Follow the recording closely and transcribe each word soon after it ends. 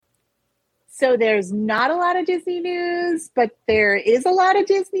So there's not a lot of Disney news, but there is a lot of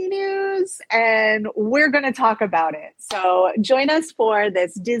Disney news, and we're going to talk about it. So join us for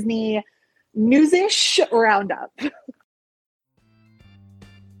this Disney news-ish roundup.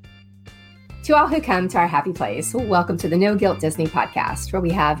 To all who come to our happy place, welcome to the No Guilt Disney podcast, where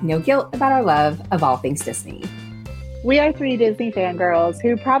we have no guilt about our love of all things Disney. We are three Disney fangirls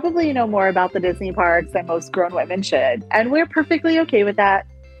who probably know more about the Disney parks than most grown women should, and we're perfectly okay with that.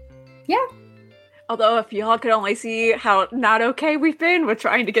 Yeah. Although if y'all could only see how not okay we've been with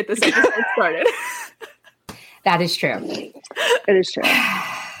trying to get this episode started. That is true. It is true.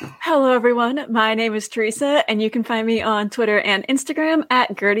 Hello, everyone. My name is Teresa, and you can find me on Twitter and Instagram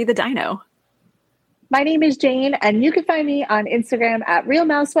at Gertie the Dino. My name is Jane, and you can find me on Instagram at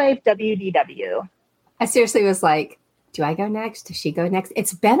RealMouseWifeWDW. I seriously was like, do I go next? Does she go next?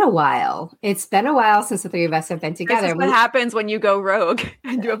 It's been a while. It's been a while since the three of us have been together. This is what happens when you go rogue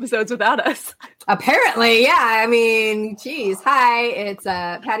and do episodes without us. Apparently, yeah. I mean, geez. Hi, it's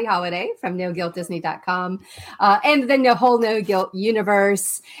Patty Holiday from NoGuiltDisney.com and the whole No Guilt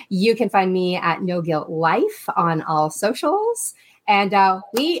universe. You can find me at No Guilt Life on all socials. And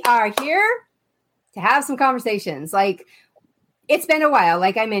we are here to have some conversations. Like, it's been a while,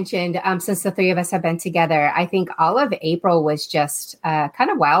 like I mentioned, since the three of us have been together. I think all of April was just kind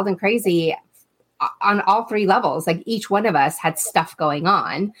of wild and crazy on all three levels. Like, each one of us had stuff going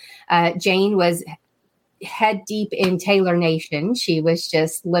on. Jane was head deep in Taylor Nation. She was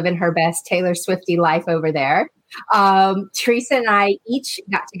just living her best Taylor Swiftie life over there. Teresa and I each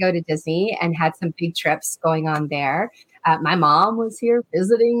got to go to Disney and had some big trips going on there. My mom was here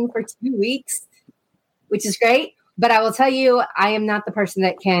visiting for 2 weeks, which is great. But I will tell you, I am not the person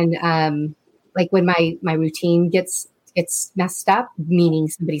that can, like when my routine gets messed up, meaning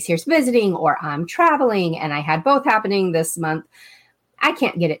somebody's here visiting or I'm traveling, and I had both happening this month. I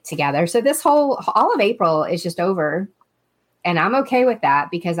can't get it together. So all of April is just over, and I'm okay with that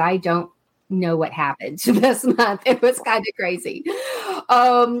because I don't know what happened this month. It was kind of crazy.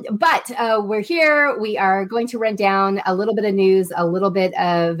 But we're here. We are going to run down a little bit of news, a little bit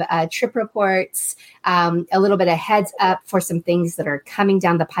of trip reports, a little bit of heads up for some things that are coming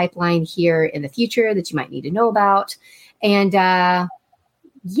down the pipeline here in the future that you might need to know about. And I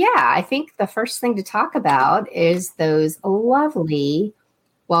think the first thing to talk about is those lovely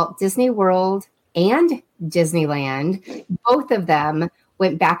Walt Disney World and Disneyland. Both of them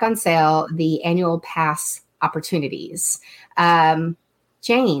went back on sale, the annual pass opportunities.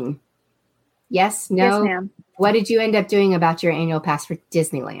 Jane, yes, no? Yes, ma'am. What did you end up doing about your annual pass for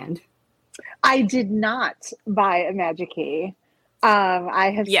Disneyland? I did not buy a Magic Key.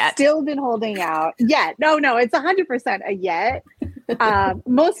 I have still been holding out. Yet. No, it's 100% a yet.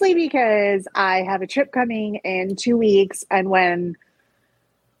 Mostly because I have a trip coming in 2 weeks. And when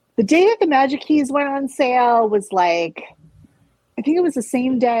the day that the Magic Keys went on sale was like, I think it was the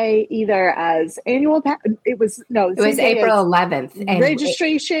same day either as annual pass. It was April 11th. And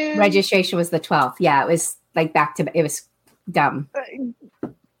registration was the 12th. Yeah, it was like it was dumb.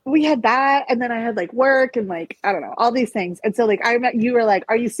 We had that, and then I had like work and like, I don't know, all these things. And so like you were like,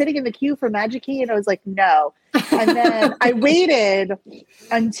 are you sitting in the queue for Magic Key? And I was like, no. And then I waited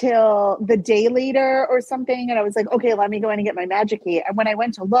until the day later or something. And I was like, okay, let me go in and get my Magic Key. And when I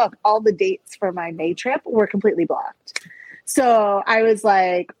went to look, all the dates for my May trip were completely blocked. So I was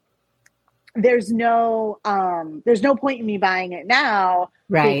like, there's no point in me buying it now,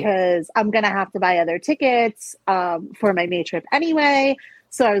 right? Because I'm going to have to buy other tickets for my May trip anyway.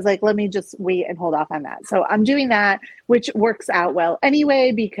 So I was like, let me just wait and hold off on that. So I'm doing that, which works out well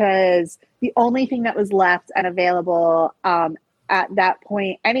anyway, because the only thing that was left and available at that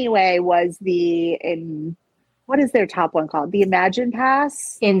point anyway was what is their top one called? The Imagine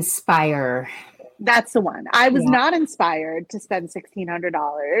Pass? Inspire. That's the one. I was not inspired to spend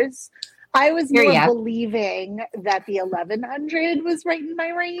 $1,600. I was more believing that the 1,100 was right in my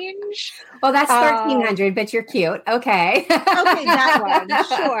range. Well, that's 1,300, but you're cute. Okay. Okay, that one.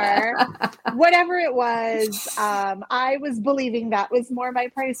 Sure. Whatever it was, I was believing that was more my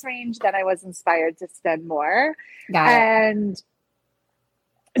price range than I was inspired to spend more. Got it. And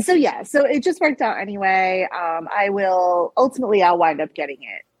so it just worked out anyway. I'll wind up getting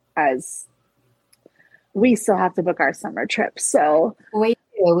it as we still have to book our summer trip. So we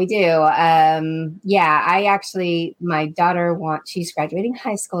do. I actually, my daughter she's graduating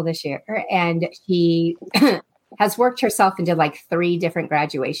high school this year, and she has worked herself into like 3 different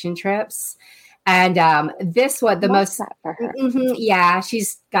graduation trips. And this was the Love most, that for her. yeah,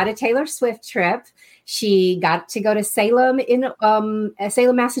 she's got a Taylor Swift trip. She got to go to Salem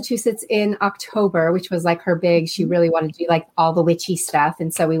Salem, Massachusetts in October, which was like her big, she really wanted to do like all the witchy stuff.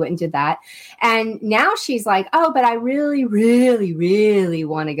 And so we went and did that. And now she's like, oh, but I really, really, really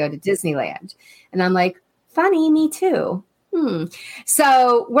want to go to Disneyland. And I'm like, funny, me too.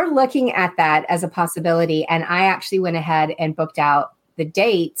 So we're looking at that as a possibility. And I actually went ahead and booked out the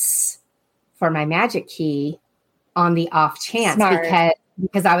dates for my Magic Key on the off chance. Smart.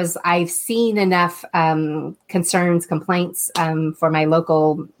 because I've seen enough concerns, complaints for my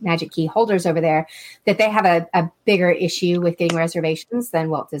local Magic Key holders over there that they have a bigger issue with getting reservations than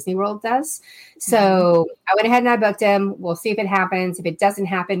Walt Disney World does. So I went ahead and I booked them. We'll see if it happens. If it doesn't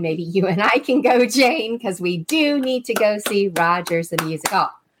happen, maybe you and I can go, Jane, because we do need to go see Rogers the Musical.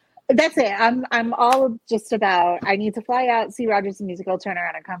 That's it. I'm all just about, I need to fly out, see Rogers the Musical, turn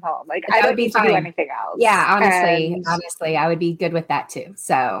around and come home. Like, That I would don't be need to do fine. anything else. Yeah, And- honestly, I would be good with that too.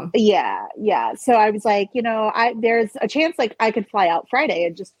 So Yeah. So I was like, there's a chance like I could fly out Friday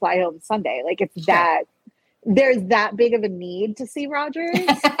and just fly home Sunday. Like it's Sure. that there's that big of a need to see Rogers.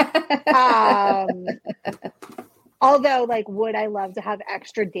 Although, like, would I love to have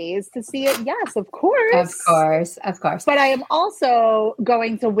extra days to see it? Yes, of course. Of course. But I am also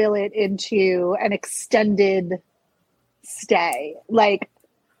going to will it into an extended stay. Like,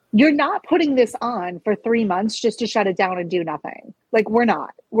 you're not putting this on for 3 months just to shut it down and do nothing. Like, we're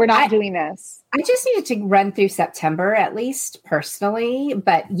not doing this. I just needed to run through September at least personally.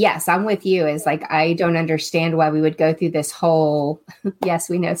 But yes, I'm with you. Is like, I don't understand why we would go through this whole, yes,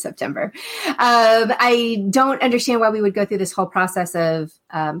 we know September. I don't understand why we would go through this whole process of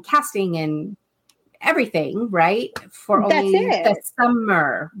casting and everything, right? For That's only it. the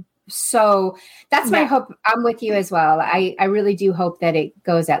summer. So that's my Yeah. hope. I'm with you as well. I really do hope that it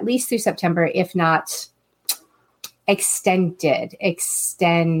goes at least through September, if not extend it.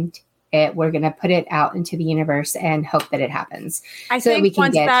 We're going to put it out into the universe and hope that it happens. I So that think we can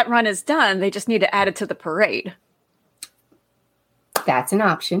once get- that run is done, they just need to add it to the parade. That's an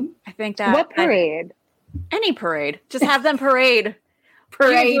option. I think that What parade? any parade, just have them parade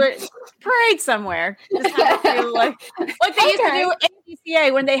somewhere. Just have them do, like they used to do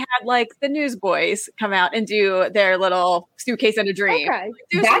ABCA when they had like the newsboys come out and do their little suitcase and a dream. Okay.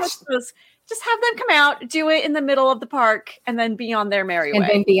 Do some of those. Just have them come out, do it in the middle of the park, and then be on their merry And way.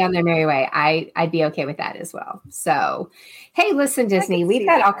 then be on their merry way. I'd be okay with that as well. So, hey, listen, Disney, can we've see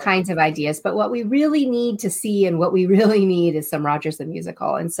got that. all kinds of ideas, but what we really need to see and what we really need is some Rogers the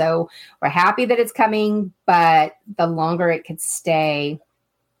Musical. And so we're happy that it's coming, but the longer it could stay,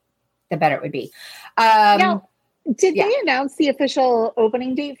 the better it would be. Now, did yeah. they announce the official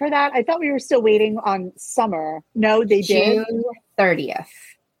opening date for that? I thought we were still waiting on summer. No, they did. June 30th.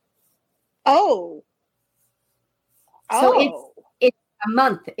 Oh. So it's a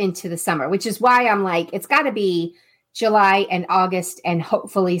month into the summer, which is why I'm like, it's got to be July and August and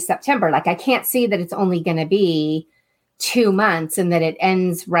hopefully September. Like, I can't see that it's only going to be 2 months and that it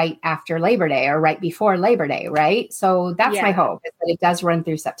ends right after Labor Day or right before Labor Day, right? So that's my Yeah. hope, is that it does run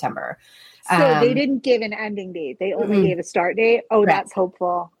through September. So they didn't give an ending date. They only gave a start date. Oh, Correct. that's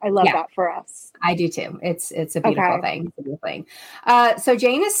hopeful. I love Yeah. that for us. I do too. It's a beautiful Okay. thing. It's a beautiful thing. So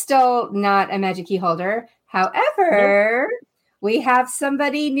Jane is still not a Magic Key holder. However, we have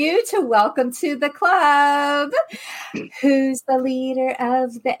somebody new to welcome to the club. Who's the leader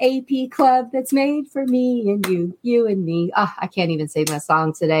of the AP club that's made for me and you and me? Oh, I can't even sing my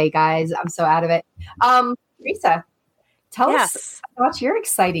song today, guys. I'm so out of it. Teresa, tell us about your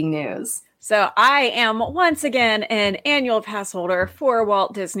exciting news. So I am once again an annual pass holder for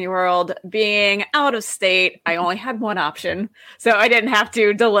Walt Disney World. Being out of state, I only had one option, so I didn't have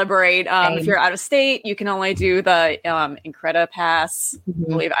to deliberate. If you're out of state, you can only do the Increda Pass. I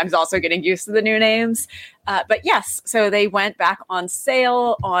believe I'm also getting used to the new names. But yes, so they went back on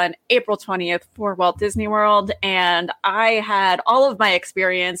sale on April 20th for Walt Disney World. And I had all of my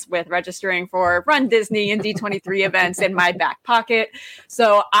experience with registering for Run Disney and D23 events in my back pocket.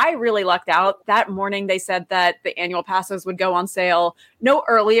 So I really lucked out. That morning, they said that the annual passes would go on sale no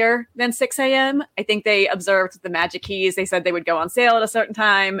earlier than 6 a.m. I think they observed the Magic Keys. They said they would go on sale at a certain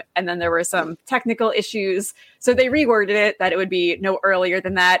time. And then there were some technical issues. So they reworded it that it would be no earlier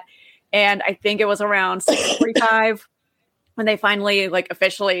than that. And I think it was around 6:45 when they finally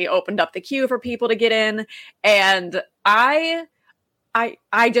officially opened up the queue for people to get in. And I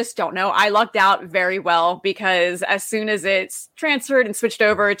just don't know. I lucked out very well because as soon as it's transferred and switched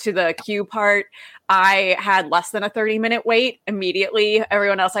over to the queue part, I had less than a 30-minute wait immediately.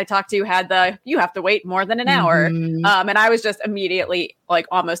 Everyone else I talked to had you have to wait more than an hour. And I was just immediately like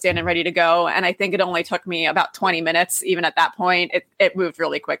almost in and ready to go. And I think it only took me about 20 minutes. Even at that point, it moved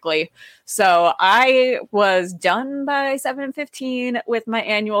really quickly. So I was done by 7:15 with my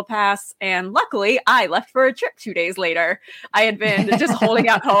annual pass. And luckily I left for a trip 2 days later. I had been just holding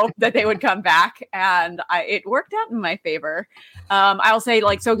out hope that they would come back, and it worked out in my favor. I'll say,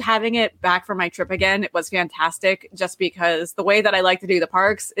 like, so having it back for my trip again, it was fantastic, just because the way that I like to do the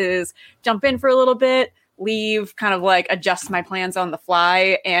parks is jump in for a little bit, leave, kind of like adjust my plans on the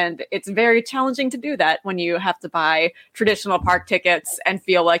fly. And it's very challenging to do that when you have to buy traditional park tickets and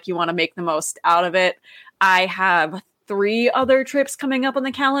feel like you want to make the most out of it. I have 3 other trips coming up on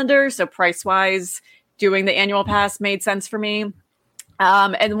the calendar, so price-wise, doing the annual pass made sense for me.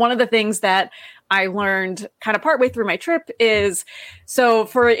 And one of the things that I learned kind of partway through my trip is, so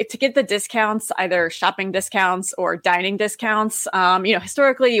to get the discounts, either shopping discounts or dining discounts,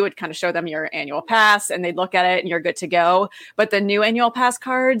 historically you would kind of show them your annual pass and they'd look at it and you're good to go. But the new annual pass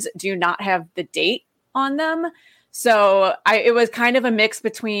cards do not have the date on them. So it was kind of a mix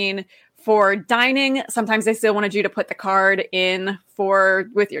between, for dining, sometimes they still wanted you to put the card in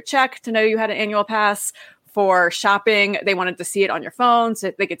with your check to know you had an annual pass. For shopping, they wanted to see it on your phone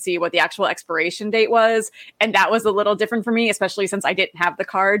so they could see what the actual expiration date was. And that was a little different for me, especially since I didn't have the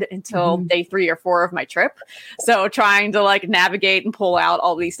card until day 3 or 4 of my trip. So trying to like navigate and pull out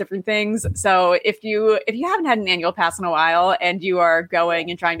all these different things. So if you haven't had an annual pass in a while and you are going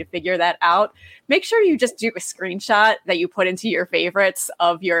and trying to figure that out, make sure you just do a screenshot that you put into your favorites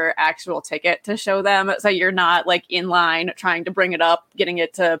of your actual ticket to show them, so you're not like in line trying to bring it up, getting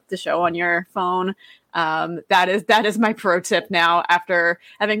it to show on your phone. That is my pro tip now after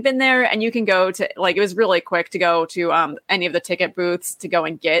having been there. And you can go to, like, it was really quick to go to any of the ticket booths to go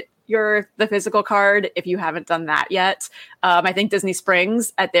and get the physical card if you haven't done that yet. I think Disney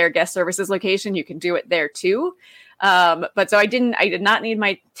Springs at their guest services location, you can do it there too. But so I did not need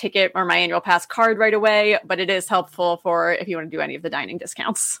my ticket or my annual pass card right away, but it is helpful for if you want to do any of the dining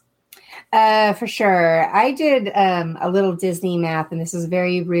discounts. For sure. I did a little Disney math, and this is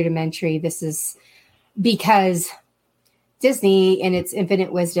very rudimentary. This is because Disney, in its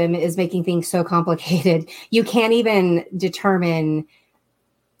infinite wisdom, is making things so complicated. You can't even determine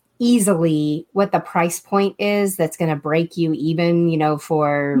easily what the price point is that's going to break you even,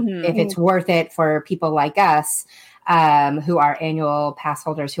 for if it's worth it for people like us, who are annual pass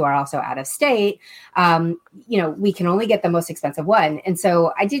holders who are also out of state. We can only get the most expensive one. And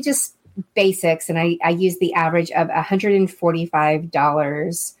so I did just basics, and I used the average of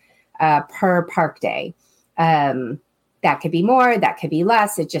 $145 per park day. That could be more, that could be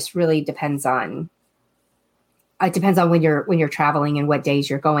less. It just really depends on when you're traveling and what days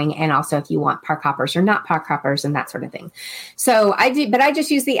you're going, and also if you want park hoppers or not park hoppers and that sort of thing. So I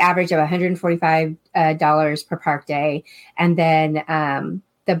just used the average of $145 per park day. And then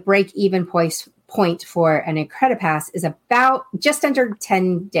the break even point for an Incredipass is about just under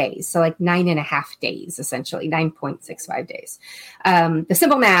 10 days. So like 9.5 days, essentially 9.65 days. The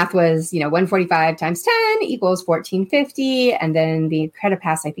simple math was, 145 times 10 equals $1,450. And then the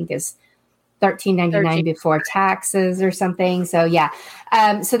Incredipass, I think, is $13.99 before taxes or something. So yeah.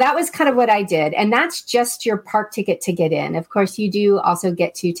 So that was kind of what I did. And that's just your park ticket to get in. Of course, you do also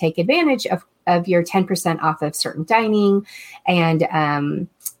get to take advantage of your 10% off of certain dining and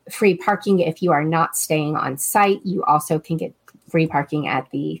free parking if you are not staying on site. You also can get free parking at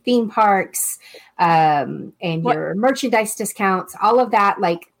the theme parks, and your merchandise discounts. All of that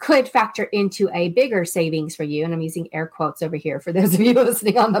could factor into a bigger savings for you. And I'm using air quotes over here for those of you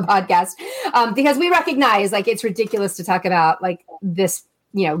listening on the podcast, because we recognize it's ridiculous to talk about this,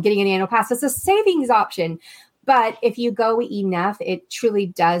 getting an annual pass as a savings option. But if you go enough, it truly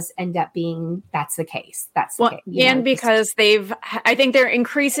does end up being that's the case. That's the case. And because I think they're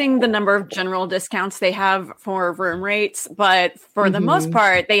increasing the number of general discounts they have for room rates, but for the most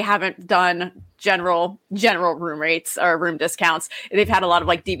part, they haven't done general room rates or room discounts. They've had a lot of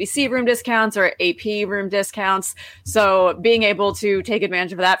DVC room discounts or AP room discounts. So being able to take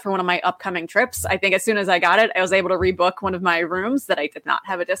advantage of that for one of my upcoming trips, I think as soon as I got it, I was able to rebook one of my rooms that I did not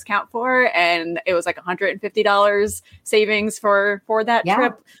have a discount for. And it was $150 savings for that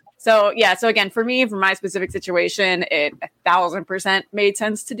trip. So so again, for me, for my specific situation, it 1,000% made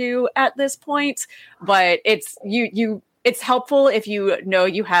sense to do at this point, but it's helpful if you know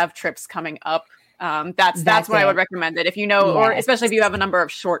you have trips coming up That's what I would recommend it if you know, or especially if you have a number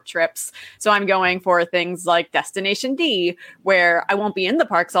of short trips. So I'm going for things like Destination D, where I won't be in the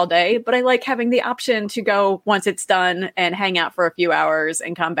parks all day, but I like having the option to go once it's done and hang out for a few hours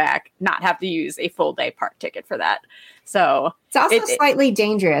and come back, not have to use a full day park ticket for that. So it's also slightly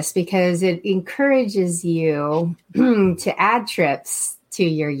dangerous because it encourages you to add trips to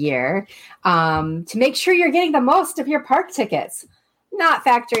your year to make sure you're getting the most of your park tickets, not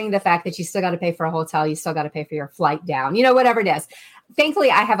factoring the fact that you still got to pay for a hotel, you still got to pay for your flight down, whatever it is.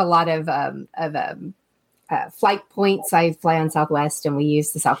 Thankfully, I have a lot of flight points. I fly on Southwest and we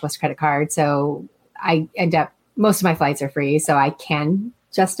use the Southwest credit card. So I end up, most of my flights are free. So I can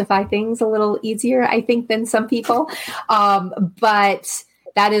justify things a little easier, I think, than some people. But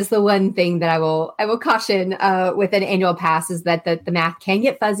that is the one thing that I will caution with an annual pass is that the math can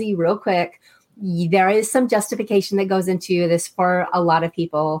get fuzzy real quick. There is some justification that goes into this for a lot of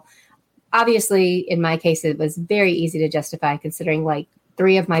people. Obviously, in my case, it was very easy to justify considering like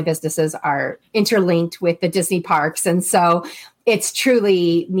 3 of my businesses are interlinked with the Disney parks. And so it's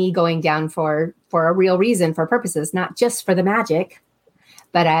truly me going down for a real reason, for purposes, not just for the magic.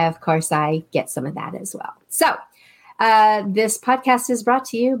 But of course, I get some of that as well. So this podcast is brought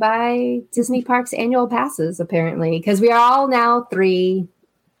to you by Disney Parks annual passes, apparently, because we are all now 3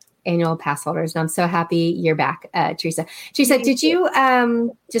 annual pass holders. And I'm so happy you're back, Teresa. Teresa, did you,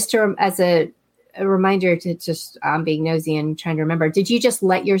 as a reminder to just being nosy and trying to remember, did you just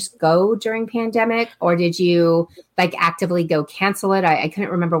let yours go during pandemic or did you like actively go cancel it? I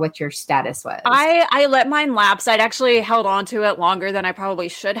couldn't remember what your status was. I let mine lapse. I'd actually held on to it longer than I probably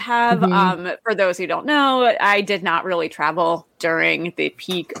should have. Mm-hmm. For those who don't know, I did not really travel during the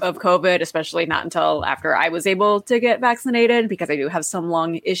peak of COVID, especially not until after I was able to get vaccinated because I do have some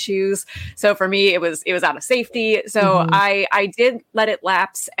lung issues. So for me, it was out of safety. So I did let it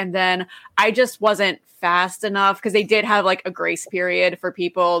lapse. And then I just wasn't fast enough because they did have like a grace period for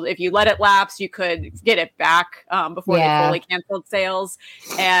people. If you let it lapse, you could get it back before they fully canceled sales.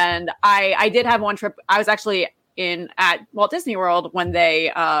 And I did have one trip. I was actually at Walt Disney World when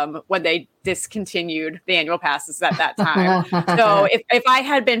they discontinued the annual passes at that time. So if I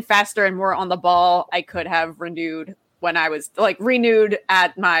had been faster and more on the ball, I could have renewed when I was renewed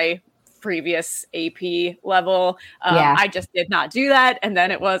at my previous AP level. I just did not do that. And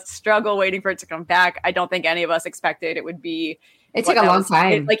then it was a struggle waiting for it to come back. I don't think any of us expected it would be. It took a long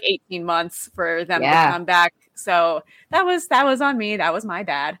time, like 18 months for them to come back. So that was on me. That was my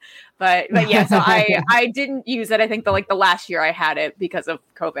bad. But yeah, so I didn't use it. I think the last year I had it because of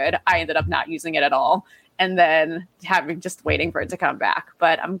COVID, I ended up not using it at all. And then just waiting for it to come back.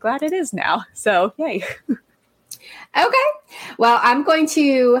 But I'm glad it is now. So yay. Okay. Well, I'm going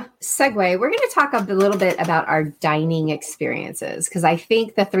to segue. We're going to talk a little bit about our dining experiences because I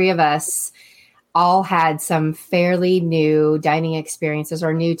think the 3 of us all had some fairly new dining experiences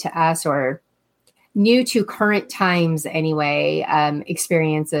or new to us or new to current times anyway,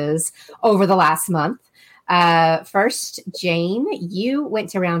 experiences over the last month. First, Jane, you went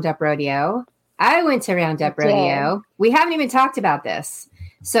to Roundup Rodeo. I went to Roundup Rodeo. We haven't even talked about this.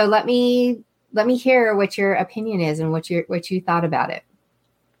 So let me hear what your opinion is and what you thought about it.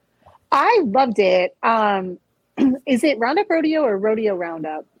 I loved it. Is it Roundup Rodeo or Rodeo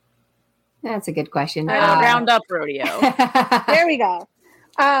Roundup? That's a good question. Roundup Rodeo. There we go.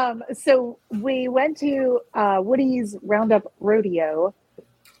 So we went to Woody's Roundup Rodeo,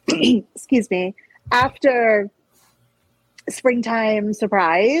 excuse me, after springtime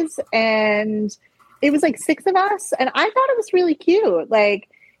surprise. And it was like 6 of us. And I thought it was really cute. Like,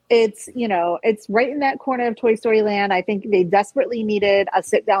 it's right in that corner of Toy Story Land. I think they desperately needed a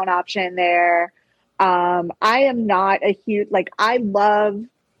sit down option there. I am not a huge, I love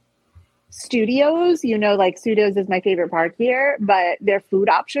Studios, Studios is my favorite park here, but their food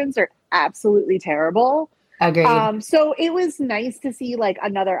options are absolutely terrible. Agreed. So it was nice to see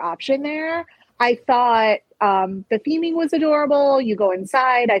another option there. I thought the theming was adorable. You go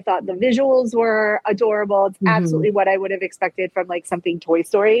inside. I thought the visuals were adorable. It's absolutely what I would have expected from something Toy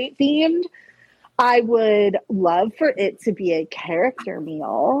Story themed. I would love for it to be a character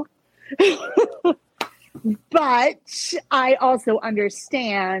meal. But I also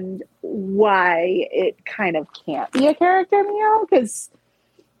understand why it kind of can't be a character meal, because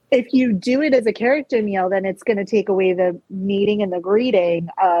if you do it as a character meal, then it's going to take away the meeting and the greeting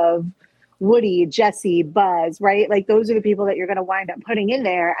of Woody, Jessie, Buzz, right? Those are the people that you're going to wind up putting in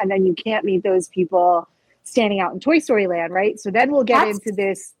there, and then you can't meet those people standing out in Toy Story Land, right? So then we'll get into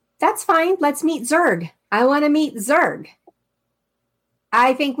this. That's fine. Let's meet Zurg. I want to meet Zurg.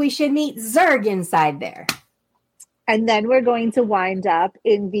 I think we should meet Zurg inside there. And then we're going to wind up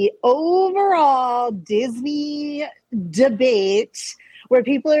in the overall Disney debate where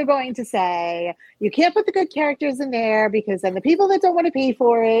people are going to say, you can't put the good characters in there because then the people that don't want to pay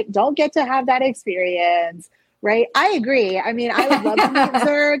for it don't get to have that experience, right? I agree. I mean, I would love to meet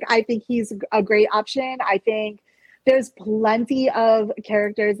Zurg. I think he's a great option. I think there's plenty of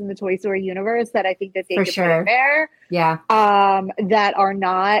characters in the Toy Story universe that I think that they could put in there. Yeah. That are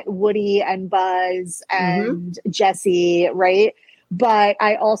not Woody and Buzz and Jessie, right? But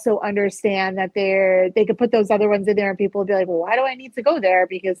I also understand that they could put those other ones in there and people will be like, well, why do I need to go there?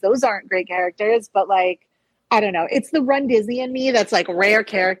 Because those aren't great characters. But like, I don't know. It's the Run Disney in me that's like rare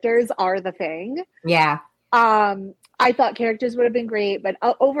characters are the thing. Yeah. I thought characters would have been great, but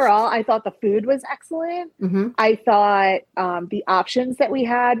overall, I thought the food was excellent. I thought the options that we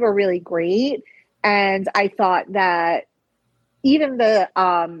had were really great. And I thought that even the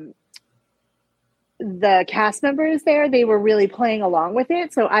cast members there, they were really playing along with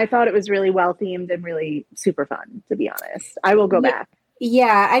it. So I thought it was really well themed and really super fun, to be honest. I will go back.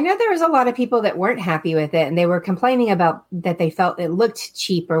 Yeah, I know there was a lot of people that weren't happy with it and they were complaining about that they felt it looked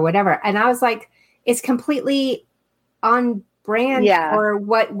cheap or whatever. And I was like, it's completely on brand for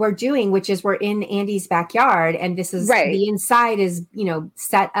what we're doing, which is we're in Andy's backyard and this is the inside is,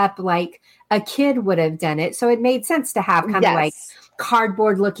 set up like a kid would have done it. So it made sense to have kind of like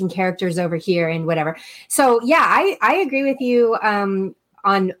cardboard looking characters over here and whatever. So yeah, I agree with you on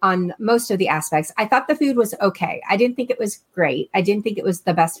most of the aspects. I thought the food was okay. I didn't think it was great. I didn't think it was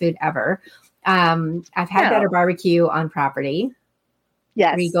the best food ever. I've had better barbecue on property.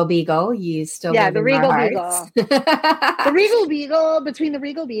 Yes. Regal Beagle. You still the Regal Beagle. The Regal Beagle, between the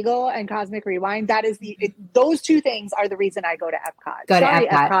Regal Beagle and Cosmic Rewind, that is those two things are the reason I go to Epcot. Sorry,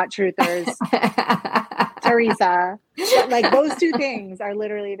 Epcot truthers. Teresa. But like those two things are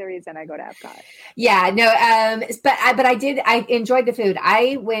literally the reason I go to Epcot. Yeah, no, but I enjoyed the food.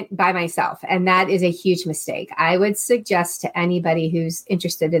 I went by myself and that is a huge mistake. I would suggest to anybody who's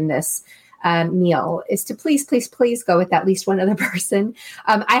interested in this meal is to please go with at least one other person.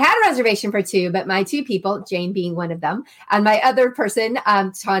 I had a reservation for two, but my two people, Jane being one of them, and my other person,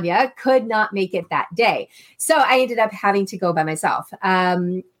 Tanya, could not make it that day. So I ended up having to go by myself.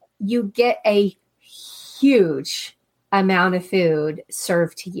 You get a huge amount of food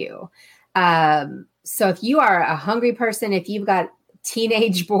served to you. So if you are a hungry person, if you've got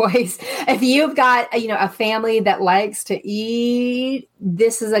teenage boys, if you've got a family that likes to eat,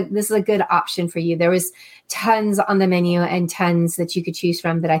 this is a good option for you. There was tons on the menu and tons that you could choose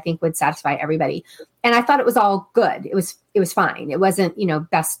from that I think would satisfy everybody. And I thought it was all good. It was fine. It wasn't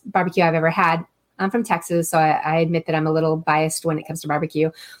best barbecue I've ever had. I'm from Texas, so I admit that I'm a little biased when it comes to barbecue,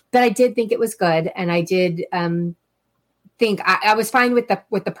 but I did think it was good, and I did think I was fine with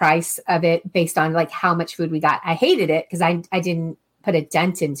the price of it based on like how much food we got. I hated it because I didn't put a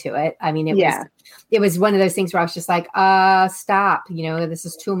dent into it. I mean, it was one of those things where I was just like, stop, this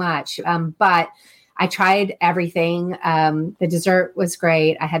is too much. But I tried everything. The dessert was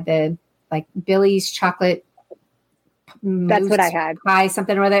great. I had the Billy's chocolate. That's what I had. Pie,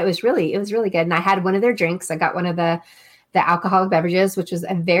 something or other. It was really good. And I had one of their drinks. I got one of the alcoholic beverages, which was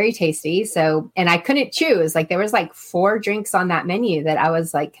very tasty. So, and I couldn't choose. Like there was 4 drinks on that menu that I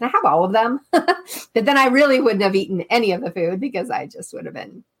was like, can I have all of them? But then I really wouldn't have eaten any of the food because I just would have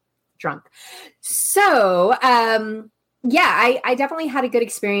been drunk. So, I definitely had a good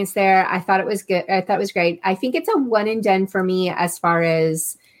experience there. I thought it was good. I thought it was great. I think it's a one and done for me as far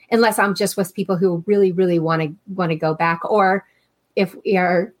as, unless I'm just with people who really, really want to go back, or if we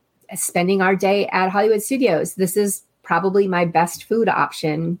are spending our day at Hollywood Studios, this is probably my best food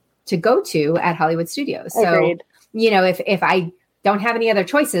option to go to at Hollywood Studios. So, agreed. If I don't have any other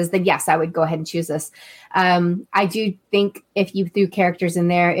choices, then yes, I would go ahead and choose this. I do think if you threw characters in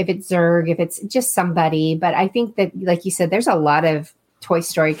there, if it's Zurg, if it's just somebody, but I think that, like you said, there's a lot of Toy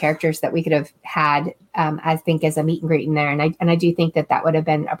Story characters that we could have had, I think, as a meet and greet in there. And I do think that would have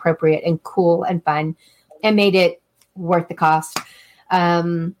been appropriate and cool and fun and made it worth the cost.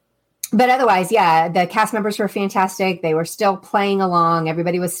 But otherwise, the cast members were fantastic. They were still playing along.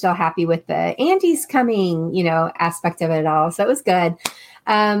 Everybody was still happy with the Andy's coming, aspect of it all. So it was good.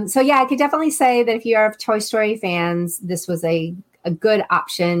 I could definitely say that if you are Toy Story fans, this was a good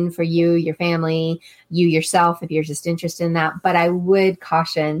option for you, your family, you yourself, if you're just interested in that. But I would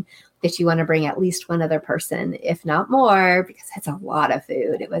caution that you want to bring at least one other person, if not more, because it's a lot of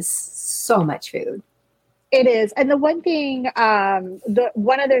food. It was so much food. It is. And the one thing, the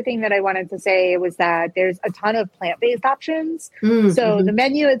one other thing that I wanted to say was that there's a ton of plant-based options. So the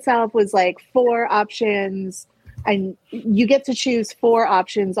menu itself was 4 options, and you get to choose 4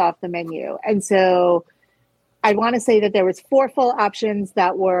 options off the menu. And so I want to say that there was 4 full options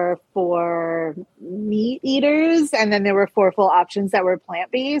that were for meat eaters, and then there were 4 full options that were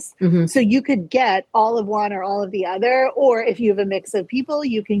plant-based. Mm-hmm. So you could get all of one or all of the other, or if you have a mix of people,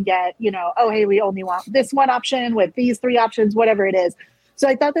 you can get, oh, hey, we only want this one option with these 3 options, whatever it is. So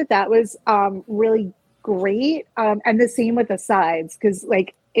I thought that was really great. And the same with the sides, because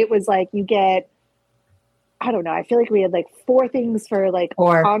like it was like you get, I don't know, I feel like we had like 4 things for like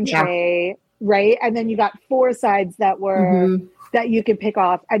entree. Yeah. Right. And then you got 4 sides that were that you could pick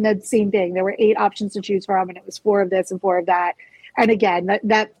off. And then same thing. There were 8 options to choose from. And it was 4 of this and 4 of that. And again,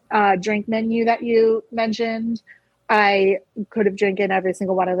 that drink menu that you mentioned, I could have drank in every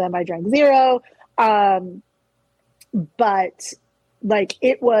single one of them. I drank 0. But like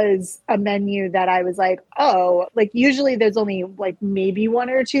it was a menu that I was like, oh, like usually there's only like maybe 1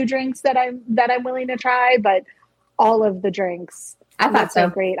 or 2 drinks that I'm willing to try. But all of the drinks, I thought so.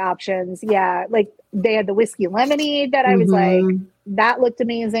 Great options. Yeah. Like they had the whiskey lemonade that I was like, that looked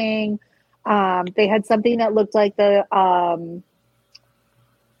amazing. They had something that looked like the,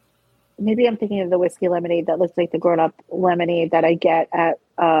 maybe I'm thinking of the whiskey lemonade that looks like the grown up lemonade that I get at,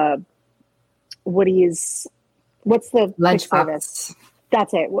 Woody's, what's the lunchbox?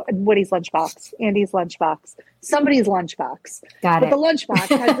 That's it. Woody's lunchbox, Andy's lunchbox, somebody's lunchbox. But the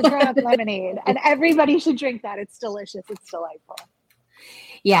lunchbox has the grown up lemonade, and everybody should drink that. It's delicious. It's delightful.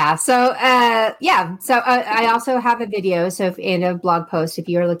 Yeah. So, I also have a video. So in a blog post, if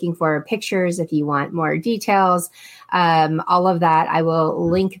you're looking for pictures, if you want more details, all of that, I will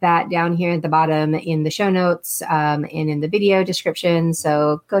link that down here at the bottom in the show notes, and in the video description.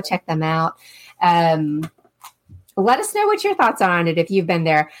 So go check them out. Let us know what your thoughts are on it if you've been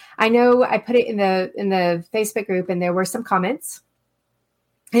there. I know I put it in the Facebook group and there were some comments.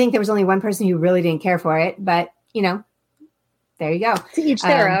 I think there was only one person who really didn't care for it, but there you go. To each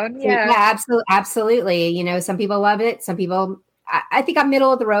their own. Yeah. Yeah, absolutely. Some people love it. Some people, I think I'm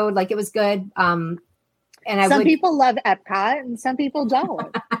middle of the road. Like it was good. Some people love Epcot and some people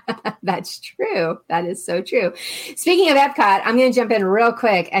don't. That's true. That is so true. Speaking of Epcot, I'm going to jump in real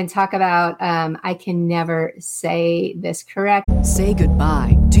quick and talk about, I can never say this correct. Say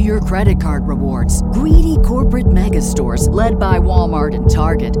goodbye to your credit card rewards. Greedy corporate mega stores, led by Walmart and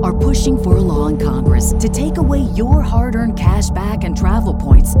Target, are pushing for a law in Congress to take away your hard-earned cash back and travel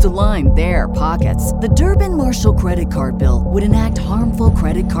points to line their pockets. The Durbin-Marshall credit card bill would enact harmful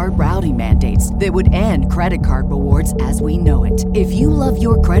credit card routing mandates that would end credit card rewards as we know it. If you love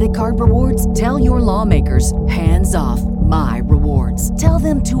your credit card rewards, tell your lawmakers, hands off my rewards. Tell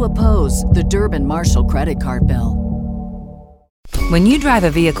them to oppose the Durbin-Marshall credit card bill. When you drive a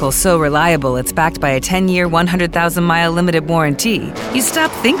vehicle so reliable it's backed by a 10-year, 100,000-mile limited warranty, you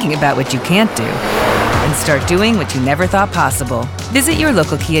stop thinking about what you can't do and start doing what you never thought possible. Visit your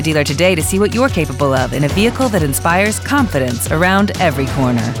local Kia dealer today to see what you're capable of in a vehicle that inspires confidence around every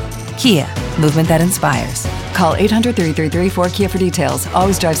corner. Kia, movement that inspires. Call 800-333-4KIA for details.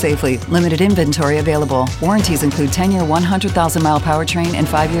 Always drive safely. Limited inventory available. Warranties include 10-year 100,000-mile powertrain and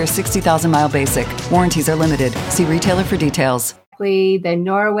 5-year 60,000-mile basic. Warranties are limited. See retailer for details. The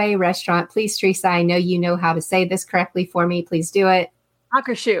Norway restaurant. Please, Teresa, I know you know how to say this correctly for me. Please do it.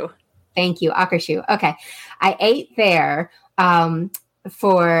 Akersjö. Thank you. Akersjö. Okay. I ate there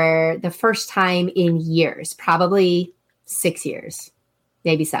for the first time in years, probably 6 years.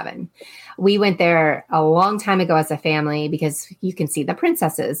 Maybe 7. We went there a long time ago as a family because you can see the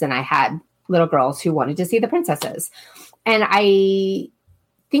princesses, and I had little girls who wanted to see the princesses. And I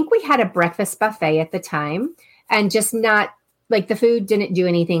think we had a breakfast buffet at the time, and just not like the food didn't do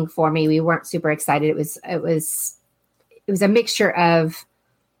anything for me. We weren't super excited. It was a mixture of,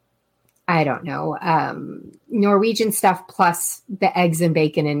 I don't know, Norwegian stuff plus the eggs and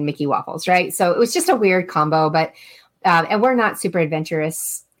bacon and Mickey waffles, right? So it was just a weird combo, but and we're not super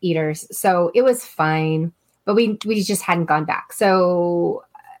adventurous eaters, so it was fine, but we just hadn't gone back. So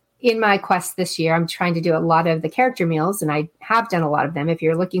in my quest this year, I'm trying to do a lot of the character meals, and I have done a lot of them. If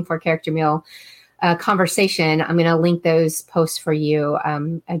you're looking for character meal conversation, I'm going to link those posts for you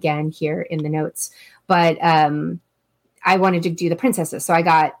again here in the notes. But I wanted to do the princesses, so I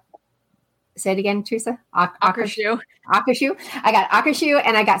got, say it again, Teresa. Akersjö. Akersjö. I got Akersjö,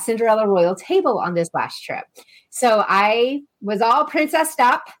 and I got Cinderella Royal Table on this last trip. So I was all princessed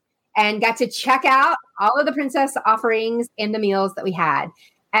up and got to check out all of the princess offerings in the meals that we had.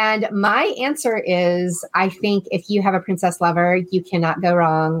 And my answer is, I think if you have a princess lover, you cannot go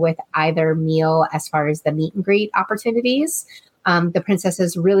wrong with either meal as far as the meet and greet opportunities. The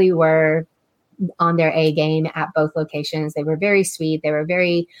princesses really were on their A game at both locations. They were very sweet. They were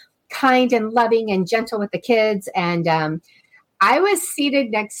very kind and loving and gentle with the kids. And I was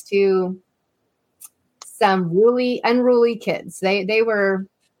seated next to some unruly kids. They were,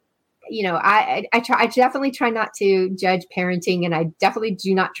 I definitely try not to judge parenting, and I definitely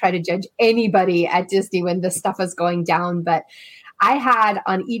do not try to judge anybody at Disney when this stuff is going down. But I had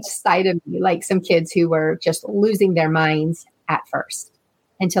on each side of me, like some kids who were just losing their minds at first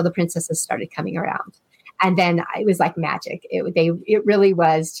until the princesses started coming around. And then it was like magic. It really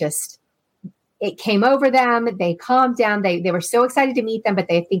was just, it came over them. They calmed down. They were so excited to meet them, but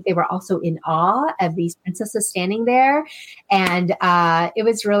they think they were also in awe of these princesses standing there. And it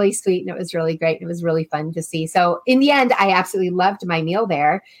was really sweet, and it was really great. And it was really fun to see. So in the end, I absolutely loved my meal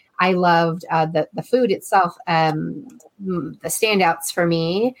there. I loved the food itself, the standouts for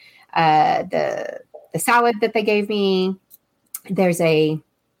me, the salad that they gave me.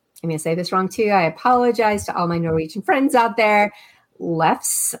 I'm going to say this wrong too. I apologize to all my Norwegian friends out there.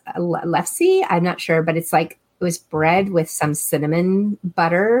 Lefse, I'm not sure, but it's like, it was bread with some cinnamon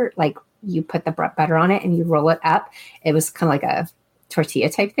butter. Like you put the butter on it and you roll it up. It was kind of like a tortilla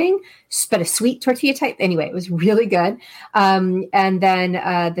type thing, but a sweet tortilla type. Anyway, it was really good. And then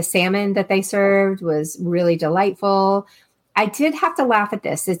the salmon that they served was really delightful. I did have to laugh at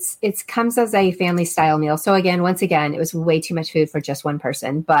this. It comes as a family style meal. So once again, it was way too much food for just one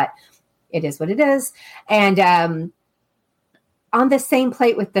person, but it is what it is. And on the same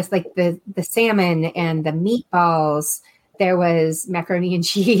plate with this, like the salmon and the meatballs, there was macaroni and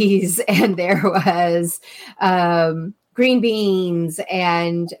cheese, and there was green beans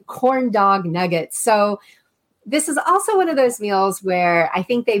and corn dog nuggets. So this is also one of those meals where I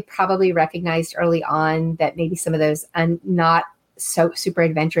think they probably recognized early on that maybe some of those not so super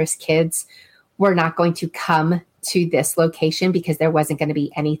adventurous kids were not going to come to this location because there wasn't going to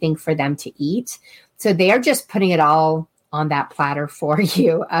be anything for them to eat. So they are just putting it all on that platter for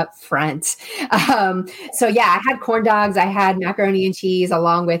you up front. So yeah, I had corn dogs, I had macaroni and cheese,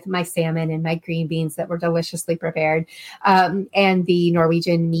 along with my salmon and my green beans that were deliciously prepared, and the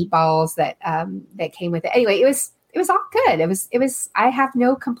Norwegian meatballs that came with it. Anyway, it was all good. It was. I have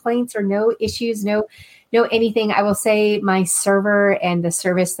no complaints or no issues, no anything. I will say my server and the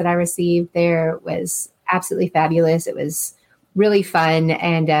service that I received there was absolutely fabulous. It was really fun,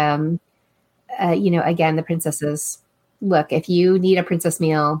 and again, the princesses. Look, if you need a princess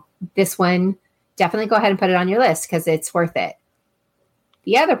meal, this one, definitely go ahead and put it on your list because it's worth it.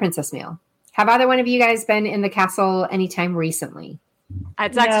 The other princess meal. Have either one of you guys been in the castle anytime recently?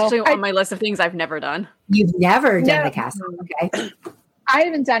 It's actually on my list of things I've never done. You've never done the castle. Okay. I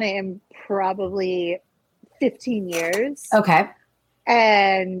haven't done it in probably 15 years. Okay.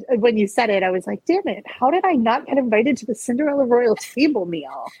 And when you said it, I was like, damn it, how did I not get invited to the Cinderella Royal Table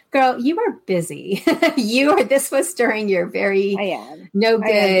meal? Girl, you were busy. This was during your very no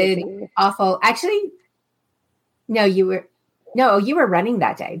good, awful. Actually, no, you were running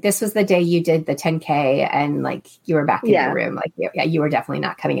that day. This was the day you did the 10K and like you were back in your room. Like, you were definitely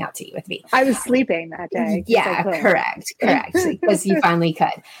not coming out to eat with me. I was sleeping that day. Yeah, correct. Because you finally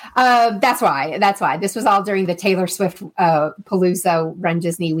could. That's why. This was all during the Taylor Swift Palooza Run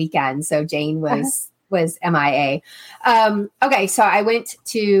Disney weekend. So Jane was MIA. Okay, so I went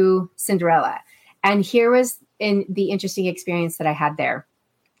to Cinderella, and here was the interesting experience that I had there.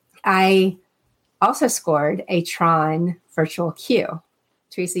 I also scored a Tron virtual queue.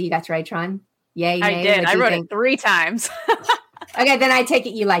 Teresa, you got to ride Tron? Yay! I did. I rode it 3 times. Okay, then I take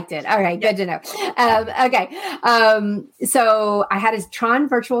it you liked it. All right, good to know. Okay, so I had a Tron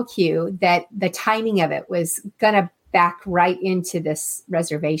virtual queue that the timing of it was going to back right into this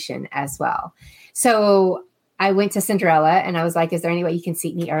reservation as well. So I went to Cinderella and I was like, is there any way you can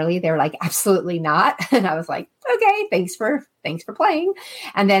seat me early? They were like, absolutely not. And I was like, okay, thanks for playing.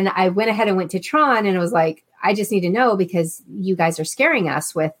 And then I went ahead and went to Tron and I was like, I just need to know because you guys are scaring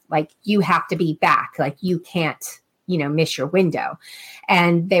us with like, you have to be back. Like you can't, miss your window.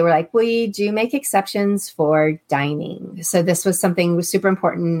 And they were like, we do make exceptions for dining. So this was something was super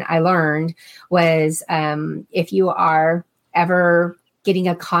important. I learned was if you are ever getting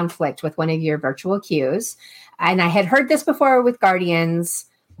a conflict with one of your virtual queues, and I had heard this before with Guardians,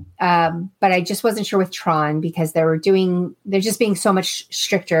 but I just wasn't sure with Tron because they're just being so much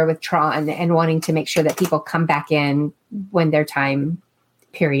stricter with Tron and wanting to make sure that people come back in when their time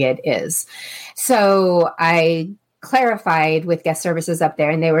period is. So I clarified with guest services up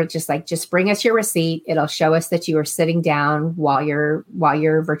there and they were just like, just bring us your receipt. It'll show us that you are sitting down while your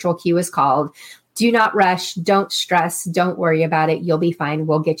virtual queue is called. Do not rush. Don't stress. Don't worry about it. You'll be fine.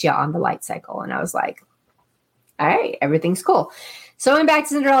 We'll get you on the light cycle. And I was like, all right, everything's cool. So I went back to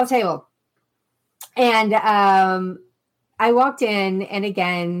Cinderella table and I walked in and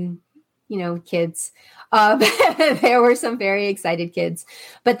again, kids, There were some very excited kids,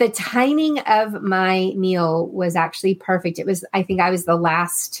 but the timing of my meal was actually perfect. I think I was the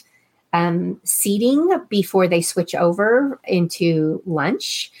last seating before they switch over into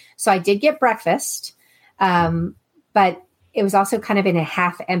lunch. So I did get breakfast, but it was also kind of in a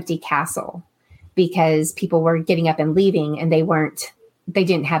half empty castle because people were getting up and leaving and they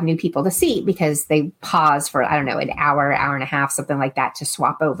didn't have new people to seat because they paused for, I don't know, an hour and a half, something like that, to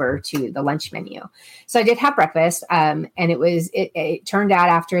swap over to the lunch menu. So I did have breakfast. And it turned out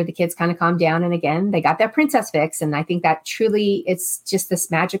after the kids kind of calmed down, and again, they got their princess fix. And I think that truly, it's just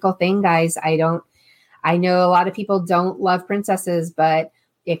this magical thing, guys. I know a lot of people don't love princesses, but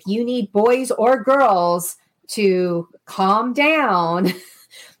if you need boys or girls to calm down,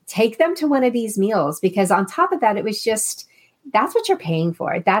 take them to one of these meals, because on top of that, it was just, that's what you're paying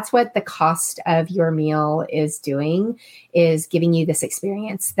for. That's what the cost of your meal is doing, is giving you this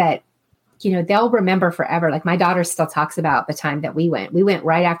experience that, they'll remember forever. Like my daughter still talks about the time that we went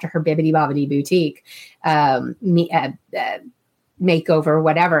right after her Bibbidi Bobbidi Boutique makeover,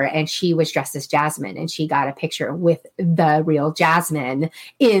 whatever. And she was dressed as Jasmine, and she got a picture with the real Jasmine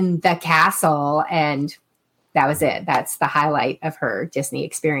in the castle. And that was it. That's the highlight of her Disney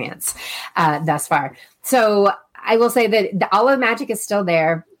experience thus far. So I will say that all of the magic is still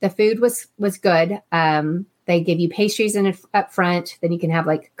there. The food was good. They give you pastries up front. Then you can have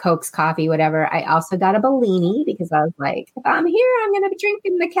like Cokes, coffee, whatever. I also got a Bellini because I was like, if I'm here, I'm going to be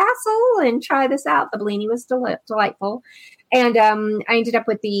drinking the castle and try this out. The Bellini was delightful. And I ended up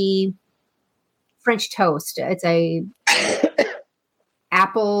with the French toast. It's a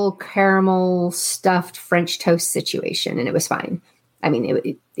apple caramel stuffed French toast situation, and it was fine. I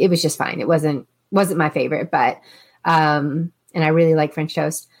mean, it was just fine. It wasn't my favorite, but and I really like French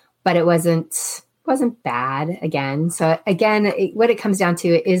toast, but it wasn't bad again. So again, what it comes down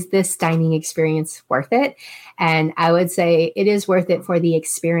to is this dining experience worth it? And I would say it is worth it for the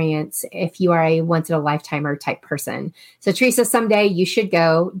experience if you are a once in a lifetimer type person. So Teresa, someday you should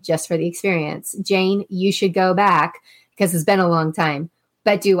go just for the experience. Jane, you should go back because it's been a long time.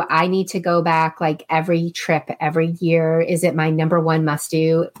 But do I need to go back like every trip, every year? Is it my number one must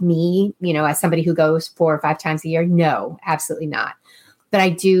do? Me, as somebody who goes 4 or 5 times a year? No, absolutely not. But I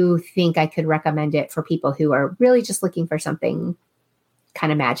do think I could recommend it for people who are really just looking for something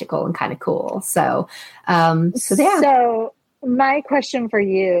kind of magical and kind of cool. So yeah. So my question for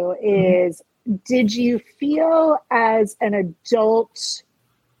you is, did you feel as an adult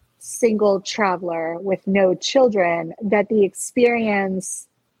single traveler with no children that the experience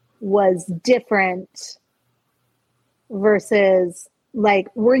was different versus,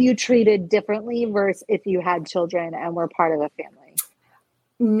 like, were you treated differently versus if you had children and were part of a family?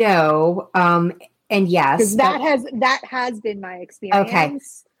 No. And yes, because that has been my experience. Okay.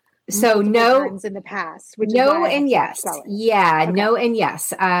 So no in the past, which no is and yes. Yeah. Okay. No and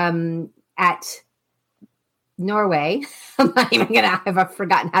yes. At Norway, I'm not even I've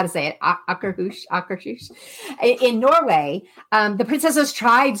forgotten how to say it. Akershus. In Norway, the princesses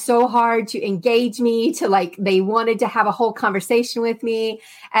tried so hard to engage me, they wanted to have a whole conversation with me.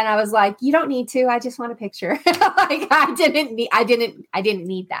 And I was like, you don't need to, I just want a picture. I didn't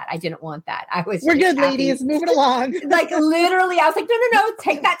need that. I didn't want that. We're good, happy. Ladies, moving along. Literally, I was like, no,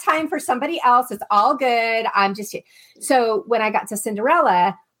 take that time for somebody else. It's all good. I'm just here. So when I got to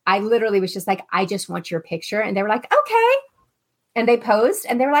Cinderella, I literally was just like, I just want your picture. And they were like, okay. And they posed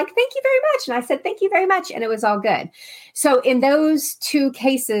and they were like, thank you very much. And I said, thank you very much. And it was all good. So in those 2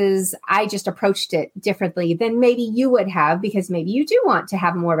 cases, I just approached it differently than maybe you would have, because maybe you do want to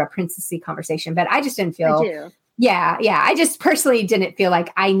have more of a princessy conversation, but I just didn't feel. I do. Yeah. I just personally didn't feel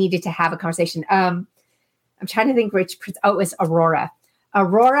like I needed to have a conversation. I'm trying to think which, it was Aurora.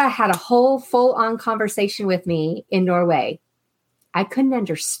 Aurora had a whole full-on conversation with me in Norway. I couldn't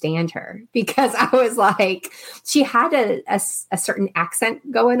understand her because I was like, she had a certain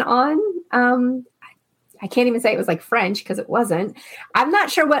accent going on. I can't even say it was like French because it wasn't. I'm not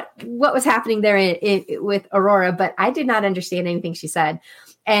sure what was happening there with Aurora, but I did not understand anything she said.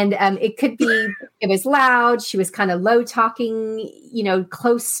 And it could be, it was loud. She was kind of low talking,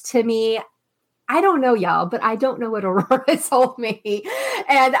 close to me. I don't know, y'all, but I don't know what Aurora told me.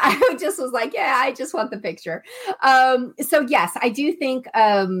 And I just was like, yeah, I just want the picture. So yes, I do think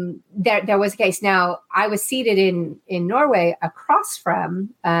there was a case. Now, I was seated in Norway across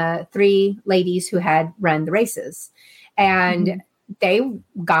from 3 ladies who had run the races. And they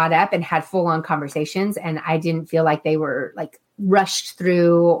got up and had full-on conversations. And I didn't feel like they were rushed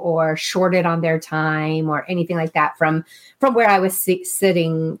through or shorted on their time or anything like that. From where I was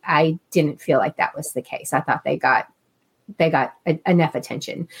sitting, I didn't feel like that was the case. I thought they got enough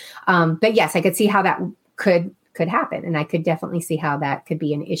attention. But yes, I could see how that could happen. And I could definitely see how that could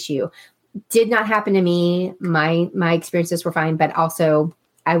be an issue. Did not happen to me. My experiences were fine, but also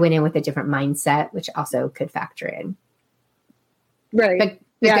I went in with a different mindset, which also could factor in. Right. But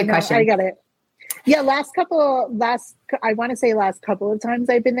yeah, good question. I got it. Yeah, last couple of times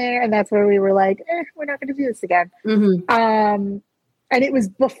I've been there, and that's where we were like, we're not going to do this again. Mm-hmm. And it was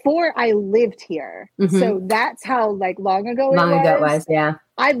before I lived here. Mm-hmm. So that's how like long ago it was. Yeah.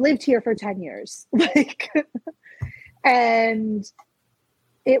 I've lived here for 10 years. And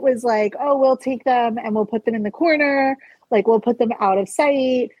it was like, oh, we'll take them and we'll put them in the corner. Like we'll put them out of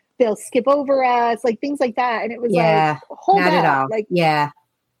sight. They'll skip over us, like things like that. And it was like, hold not up. at all. Like,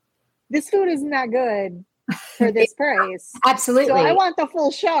 this food isn't that good for this price. Absolutely. So I want the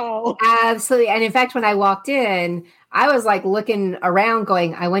full show. Absolutely. And in fact, when I walked in, I was like looking around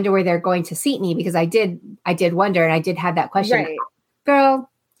going, I wonder where they're going to seat me, because I did wonder, and I did have that question. Right. Girl,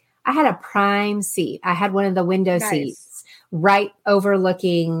 I had a prime seat. I had one of the window seats right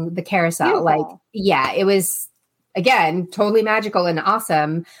overlooking the carousel. Beautiful. Like, yeah, it was, again, totally magical and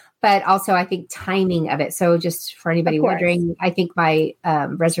awesome. But also, I think timing of it. So just for anybody wondering, I think my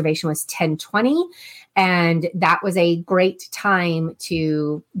reservation was 10:20. And that was a great time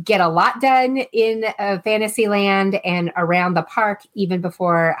to get a lot done in Fantasyland and around the park, even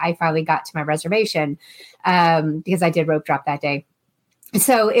before I finally got to my reservation, because I did rope drop that day.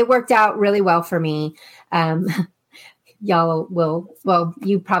 So it worked out really well for me. Y'all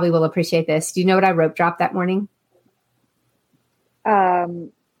you probably will appreciate this. Do you know what I rope dropped that morning?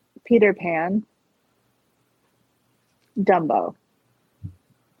 Peter Pan. Dumbo.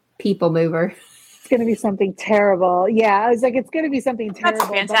 People Mover. It's going to be something terrible. Yeah, I was like, it's going to be something terrible. That's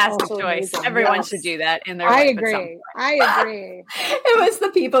a fantastic choice. Amazing. Everyone should do that in their I life. agree. It was the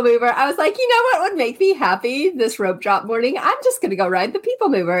People Mover. I was like, you know what would make me happy this rope drop morning? I'm just going to go ride the People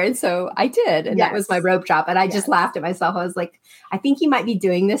Mover. And so I did. And that was my rope drop. And I just laughed at myself. I was like, I think you might be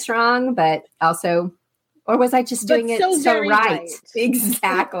doing this wrong, but also... Or was I just doing it so right?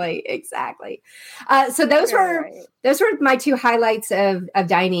 Exactly. So those were my two highlights of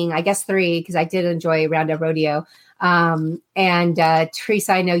dining. I guess three, because I did enjoy Roundup Rodeo. And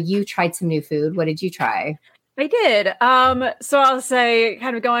Teresa, I know you tried some new food. What did you try? I did. So I'll say,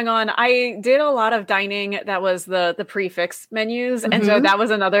 kind of going on, I did a lot of dining that was the prefix menus. Mm-hmm. And so that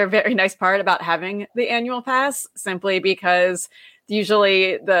was another very nice part about having the annual pass, simply because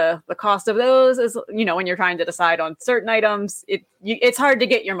usually the cost of those is, when you're trying to decide on certain items, it's hard to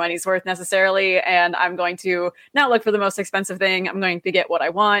get your money's worth necessarily. And I'm going to not look for the most expensive thing. I'm going to get what I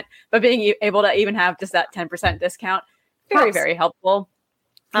want, but being able to even have just that 10% discount, very, very helpful.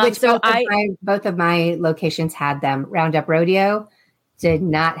 Both of my locations had them. Roundup Rodeo did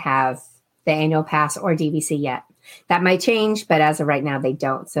not have the annual pass or DVC yet. That might change, but as of right now, they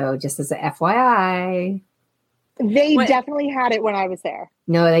don't. So just as a FYI. They definitely had it when I was there.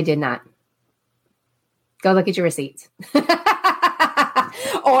 No, they did not. Go look at your receipts.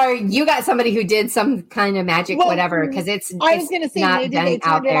 Or you got somebody who did some kind of magic, whatever, because I was going to say maybe they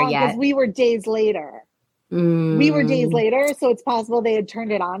turned it on because we were days later. We were days later, so it's possible they had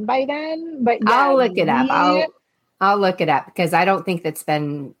turned it on by then. But yeah, I'll look it up. I'll look it up, because I don't think it's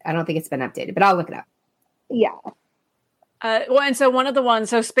been updated, but I'll look it up. Yeah. And so one of the ones,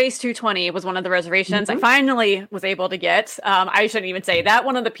 so Space 220 was one of the reservations I finally was able to get. I shouldn't even say that.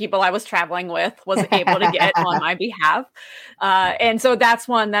 One of the people I was traveling with was able to get on my behalf. And so that's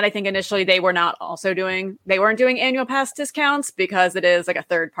one that I think initially they weren't doing annual pass discounts because it is like a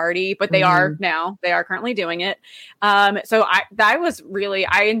third party, but they are now. They are currently doing it. So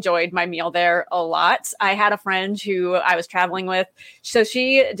I enjoyed my meal there a lot. I had a friend who I was traveling with. So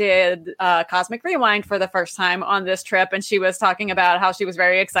she did Cosmic Rewind for the first time on this trip, and she was talking about how she was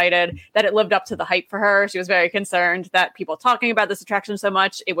very excited that it lived up to the hype for her. She was very concerned that people talking about this attraction so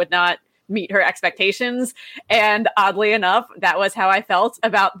much, it would not meet her expectations. And oddly enough, that was how I felt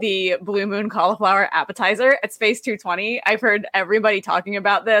about the Blue Moon cauliflower appetizer at Space 220. I've heard everybody talking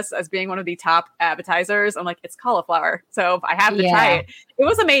about this as being one of the top appetizers. I'm like, it's cauliflower, so I have to try it. It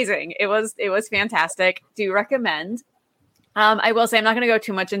was amazing. It was fantastic. Do recommend. I will say I'm not going to go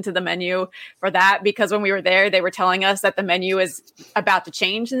too much into the menu for that, because when we were there, they were telling us that the menu is about to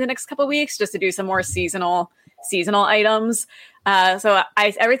change in the next couple of weeks just to do some more seasonal items. So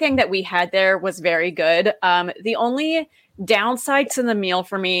everything that we had there was very good. The only downside to the meal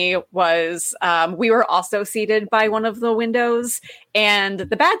for me was we were also seated by one of the windows. And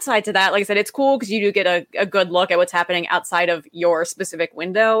the bad side to that, like I said, it's cool because you do get a good look at what's happening outside of your specific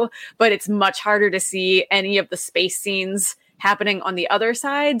window, but it's much harder to see any of the space scenes happening on the other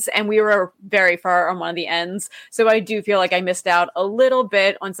sides, and we were very far on one of the ends. So I do feel like I missed out a little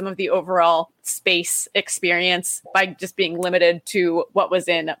bit on some of the overall space experience by just being limited to what was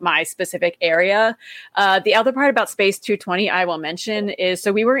in my specific area. The other part about Space 220 I will mention is,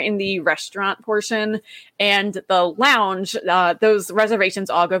 so we were in the restaurant portion and the lounge. Those reservations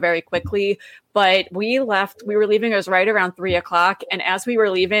all go very quickly, but we were leaving, it was right around 3:00. And as we were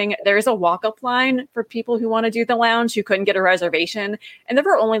leaving, there's a walk-up line for people who want to do the lounge who couldn't get a reservation. And there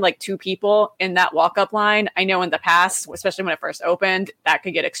were only like 2 people in that walk-up line. I know in the past, especially when it first opened, that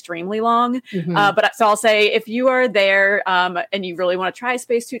could get extremely long. But so I'll say, if you are there and you really want to try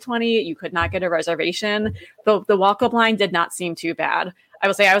Space 220, you could not get a reservation. The walk-up line did not seem too bad. I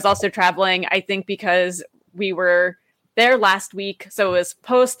will say I was also traveling, I think, because we were there last week. So it was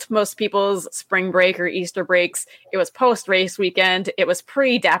post most people's spring break or Easter breaks. It was post race weekend. It was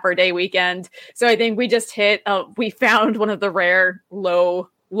pre Dapper Day weekend. So I think we just we found one of the rare low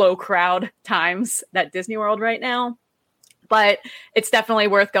crowd times at Disney World right now. But it's definitely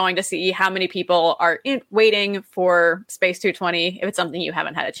worth going to see how many people are waiting for Space 220 if it's something you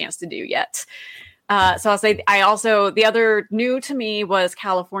haven't had a chance to do yet. So I'll say the other new to me was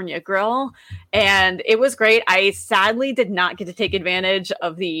California Grill, and it was great. I sadly did not get to take advantage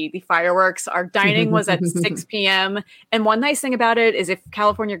of the fireworks. Our dining was at 6 p.m. And one nice thing about it is if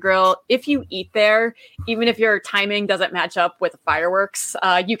California Grill, if you eat there, even if your timing doesn't match up with fireworks,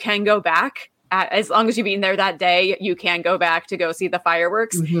 you can go back. As long as you've been there that day, you can go back to go see the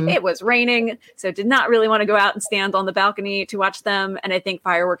fireworks. It was raining, so did not really want to go out and stand on the balcony to watch them. And I think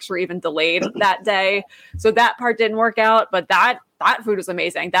fireworks were even delayed that day. So that part didn't work out, but that food was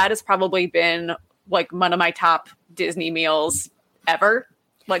amazing. That has probably been like one of my top Disney meals ever.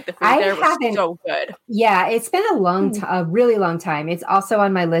 Like the food there was so good. Yeah, it's been a really long time. It's also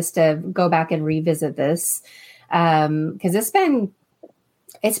on my list of go back and revisit this because it's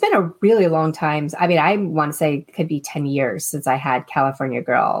been a really long time. I mean, I want to say it could be 10 years since I had California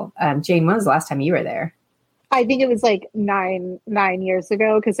Grill. Jane, when was the last time you were there? I think it was like nine years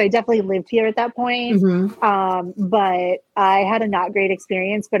ago because I definitely lived here at that point. But I had a not great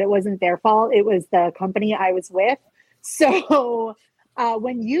experience, but it wasn't their fault. It was the company I was with. So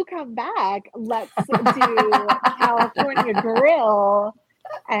when you come back, let's do California Grill.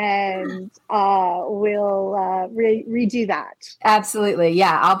 And we'll redo that. Absolutely.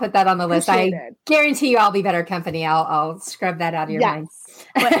 Yeah, I'll put that on the list. I guarantee you I'll be better company. I'll scrub that out of your mind.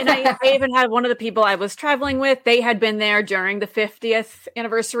 And I even had one of the people I was traveling with, they had been there during the 50th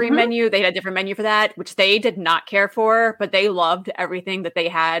anniversary menu. They had a different menu for that, which they did not care for, but they loved everything that they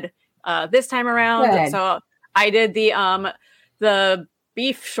had this time around. Good. So I did the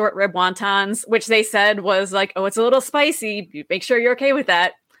beef short rib wontons, which they said was like, oh, it's a little spicy. Make sure you're okay with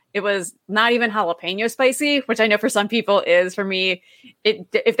that. It was not even jalapeno spicy, which I know for some people is. For me,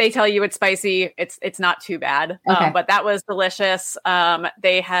 if they tell you it's spicy, it's not too bad. Okay. But that was delicious.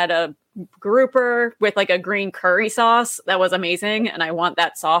 They had a grouper with like a green curry sauce that was amazing, and I want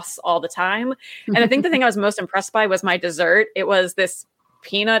that sauce all the time. And I think the thing I was most impressed by was my dessert. It was this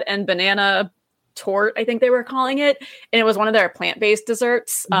peanut and banana tort, I think they were calling it, and it was one of their plant-based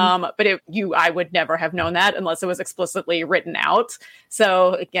desserts. But I would never have known that unless it was explicitly written out.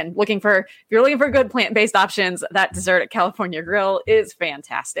 So again, if you're looking for good plant-based options, that dessert at California Grill is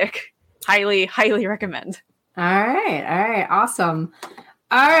fantastic. Highly, highly recommend. All right, awesome.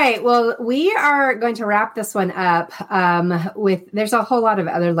 All right, well, we are going to wrap this one up there's a whole lot of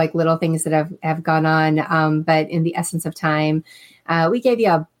other like little things that have gone on, but in the essence of time, we gave you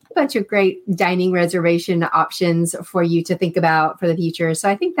a bunch of great dining reservation options for you to think about for the future. So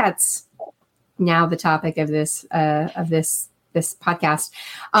I think that's now the topic of this podcast.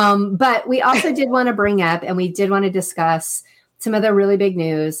 But we also did want to bring up, and we did want to discuss some of the really big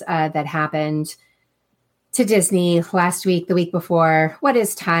news that happened to Disney last week, the week before. What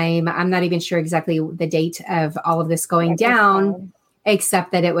is time? I'm not even sure exactly the date of all of this going down,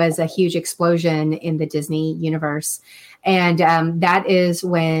 except that it was a huge explosion in the Disney universe. And that is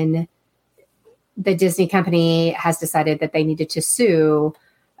when the Disney company has decided that they needed to sue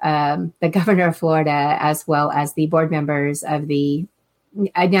the governor of Florida, as well as the board members of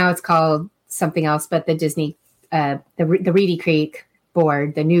now it's called something else, but the Disney, the Reedy Creek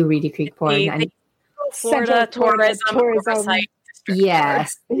board, the new Reedy Creek board. The Florida Tourism Oversight.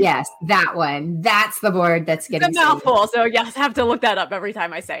 Yes, that one. That's the board that's getting sued. It's a mouthful, so yes, I have to look that up every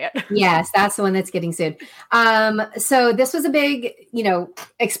time I say it. Yes, that's the one that's getting sued. So this was a big,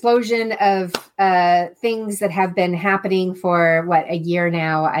 explosion of things that have been happening for a year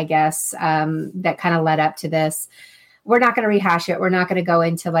now, I guess, that kind of led up to this. We're not going to rehash it. We're not going to go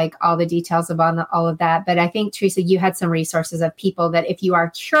into all the details about all of that. But I think, Teresa, you had some resources of people that if you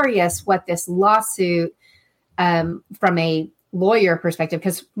are curious what this lawsuit from a lawyer perspective,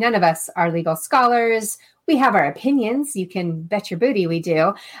 because none of us are legal scholars. We have our opinions. You can bet your booty we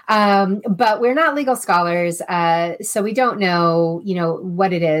do. But we're not legal scholars. So we don't know,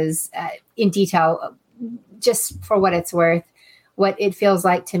 what it is in detail. Just for what it's worth, what it feels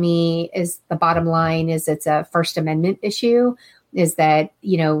like to me is the bottom line is it's a First Amendment issue, is that,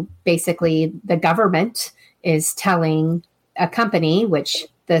 basically the government is telling a company, which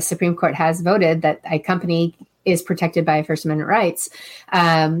the Supreme Court has voted that a company is protected by First Amendment rights,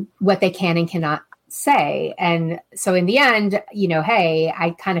 what they can and cannot say. And so in the end, hey, I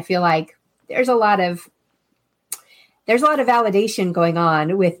kind of feel like there's a lot of validation going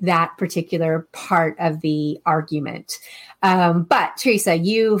on with that particular part of the argument. But Teresa,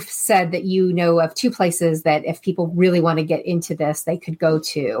 you've said that you know of 2 places that if people really want to get into this, they could go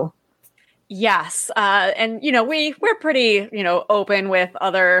to. Yes. And, we're pretty, open with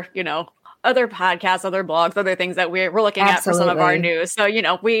other podcasts, other blogs, other things that we're looking at for some of our news. So,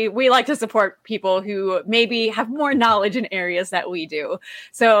 we like to support people who maybe have more knowledge in areas that we do.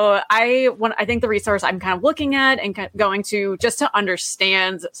 So I think the resource I'm kind of looking at and going to just to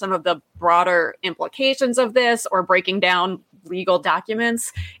understand some of the broader implications of this or breaking down legal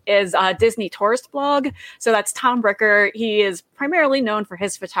documents is Disney Tourist Blog. So that's Tom Bricker. He is primarily known for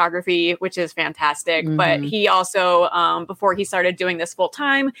his photography, which is fantastic. Mm-hmm. But he also, before he started doing this full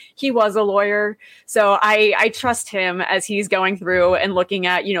time, he was a lawyer. So I trust him as he's going through and looking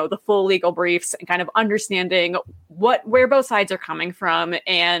at, the full legal briefs and kind of understanding where both sides are coming from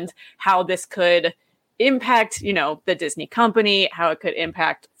and how this could impact, the Disney company, how it could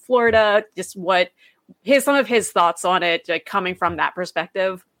impact Florida, just some of his thoughts on it, like coming from that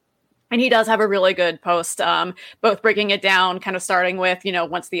perspective. And he does have a really good post, both breaking it down, kind of starting with,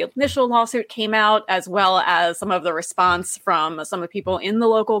 once the initial lawsuit came out, as well as some of the response from some of the people in the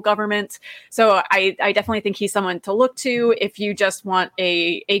local government. So I definitely think he's someone to look to if you just want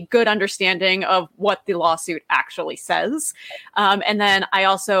a good understanding of what the lawsuit actually says. And then I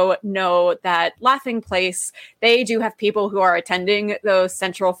also know that Laughing Place, they do have people who are attending those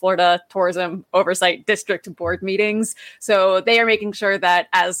Central Florida Tourism Oversight District Board meetings. So they are making sure that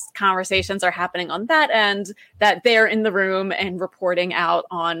as conversations are happening on that end, that they're in the room and reporting out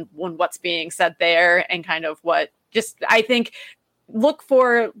on what's being said there and kind of I think look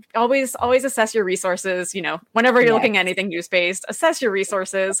for always assess your resources, whenever you're looking at anything news-based, assess your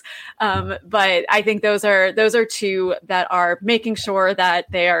resources. But I think those are 2 that are making sure that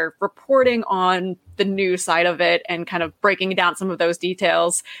they are reporting on the news side of it and kind of breaking down some of those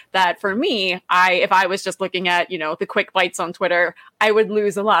details that for me, if I was just looking at, the quick bites on Twitter, I would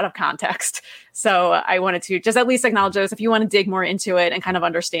lose a lot of context. So I wanted to just at least acknowledge those. If you want to dig more into it and kind of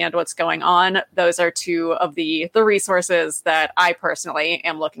understand what's going on, those are 2 of the resources that I personally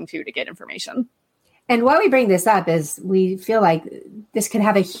am looking to get information. And why we bring this up is we feel like this could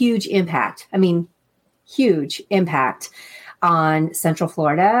have a huge impact. I mean, huge impact on Central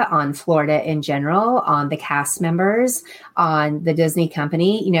Florida, on Florida in general, on the cast members, on the Disney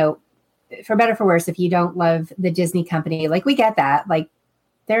company. For better or for worse, if you don't love the Disney company, we get that,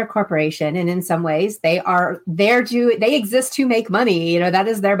 they're a corporation. And in some ways they exist to make money. That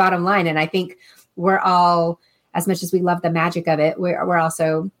is their bottom line. And I think we're all, as much as we love the magic of it, we're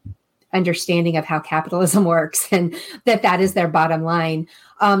also understanding of how capitalism works and that is their bottom line.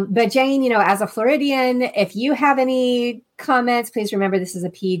 But Jane, as a Floridian, if you have any comments, please remember this is a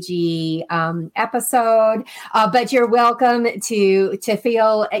PG episode, but you're welcome to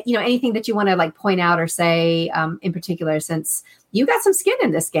feel, anything that you want to point out or say in particular, since you got some skin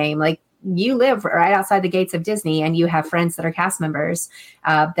in this game. You live right outside the gates of Disney and you have friends that are cast members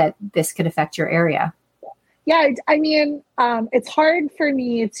that this could affect your area. Yeah, I mean, it's hard for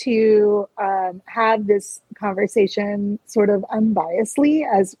me to have this conversation sort of unbiasedly,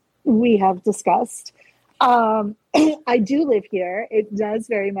 as we have discussed. I do live here. It does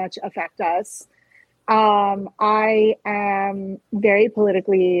very much affect us. I am very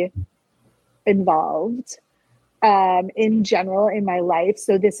politically involved in general in my life.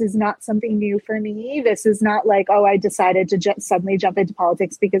 So this is not something new for me. This is not I decided to suddenly jump into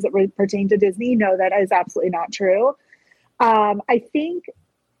politics because it pertained to Disney. No, that is absolutely not true. I think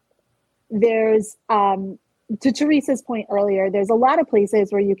there's, to Teresa's point earlier, there's a lot of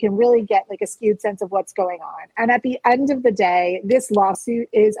places where you can really get a skewed sense of what's going on. And at the end of the day, this lawsuit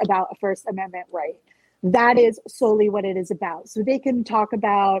is about a First Amendment right. That is solely what it is about. So they can talk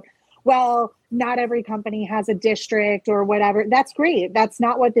about, well, not every company has a district or whatever. That's great. That's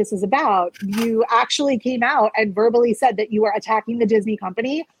not what this is about. You actually came out and verbally said that you are attacking the Disney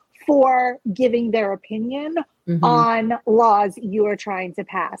company for giving their opinion on laws you are trying to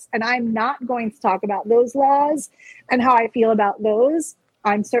pass. And I'm not going to talk about those laws and how I feel about those.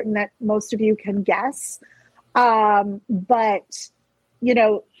 I'm certain that most of you can guess. But, you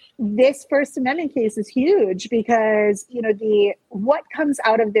know, this First Amendment case is huge because, you know, what comes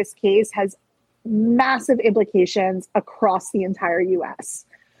out of this case has massive implications across the entire US.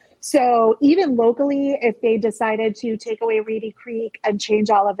 So even locally, if they decided to take away Reedy Creek and change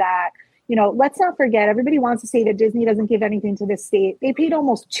all of that, you know, let's not forget, everybody wants to say that Disney doesn't give anything to this state. They paid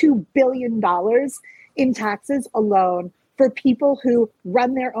almost $2 billion in taxes alone for people who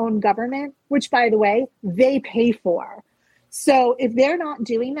run their own government, which, by the way, they pay for. So if they're not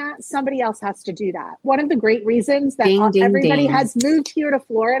doing that, somebody else has to do that. One of the great reasons that everybody has moved here to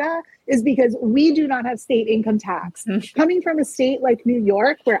Florida is because we do not have state income tax. Coming from a state like New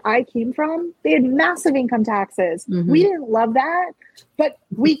York, where I came from, they had massive income taxes. We didn't love that, but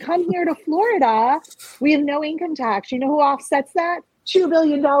we come here to Florida, we have no income tax. You know who offsets that? $2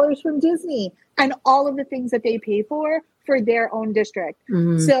 billion from Disney and all of the things that they pay for their own district.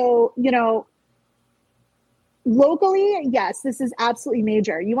 So, you know, locally, yes, this is absolutely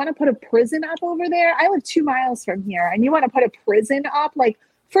major. You want to put a prison up over there? I live 2 miles from here, and you want to put a prison up? Like,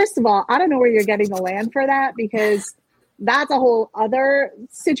 first of all, I don't know where you're getting the land for that, because that's a whole other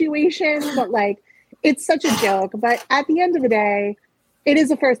situation. But like, it's such a joke. But at the end of the day, it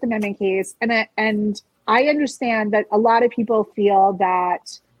is a First Amendment case, and I understand that a lot of people feel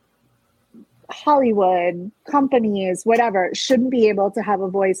that Hollywood, companies, whatever, shouldn't be able to have a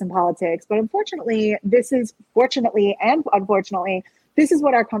voice in politics. But unfortunately, fortunately and unfortunately, this is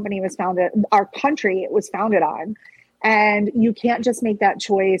what our country was founded on. And you can't just make that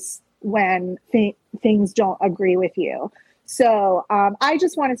choice when things don't agree with you. So I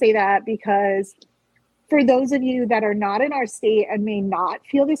just want to say that, because for those of you that are not in our state and may not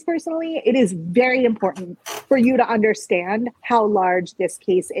feel this personally, it is very important for you to understand how large this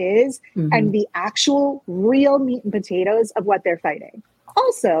case is and the actual real meat and potatoes of what they're fighting.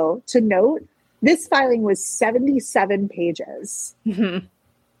 Also, to note, this filing was 77 pages.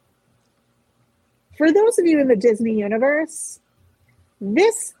 For those of you in the Disney universe,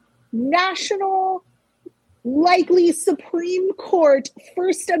 this national, likely Supreme Court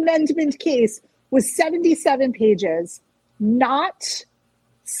First Amendment case was 77 pages, not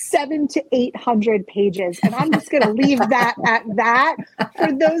 700 to 800 pages. And I'm just going to leave that at that.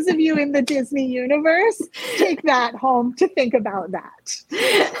 For those of you in the Disney universe, take that home to think about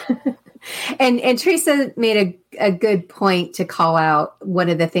that. And Teresa made a good point to call out one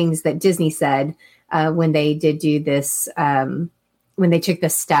of the things that Disney said when they did do this, when they took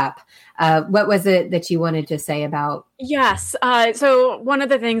this step. What was it that you wanted to say about? Yes. So one of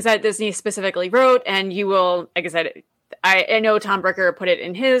the things that Disney specifically wrote, and you will, like I said, I know Tom Bricker put it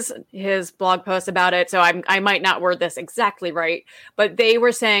in his blog post about it, so I might not word this exactly right, but they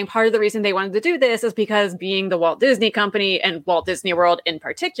were saying part of the reason they wanted to do this is because, being the Walt Disney Company and Walt Disney World in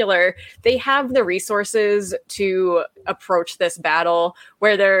particular, they have the resources to approach this battle,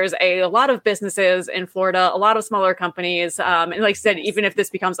 where there's a lot of businesses in Florida, a lot of smaller companies, and like I said, even if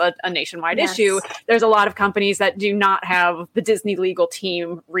this becomes a nationwide issue, there's a lot of companies that do not have the Disney legal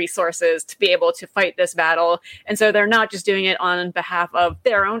team resources to be able to fight this battle, and so they're not just doing it on behalf of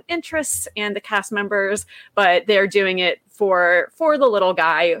their own interests and the cast members, but they're doing it for the little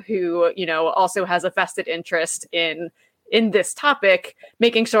guy who, you know, also has a vested interest in this topic,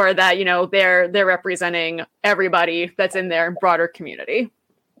 making sure that, you know, they're representing everybody that's in their broader community.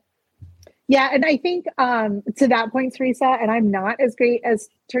 Yeah, and I think to that point, Teresa, and I'm not as great as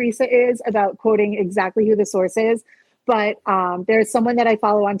Teresa is about quoting exactly who the source is, but there's someone that I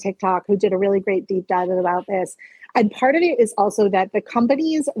follow on TikTok who did a really great deep dive about this. And part of it is also that the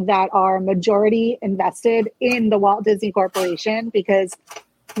companies that are majority invested in the Walt Disney Corporation, because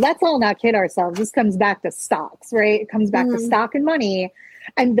let's all not kid ourselves, this comes back to stocks, right? It comes back to stock and money.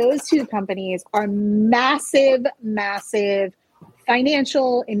 And those two companies are massive, massive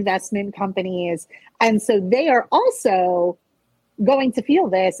financial investment companies. And so they are also going to feel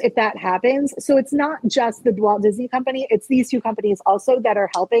this if that happens. So it's not just the Walt Disney Company, it's these two companies also that are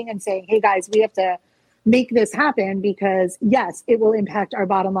helping and saying, hey guys, we have to make this happen, because yes, it will impact our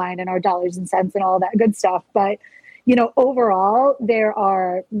bottom line and our dollars and cents and all that good stuff. But, you know, overall, there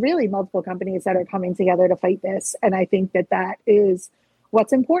are really multiple companies that are coming together to fight this. And I think that is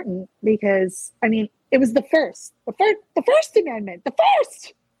what's important, because, I mean, it was the First Amendment, the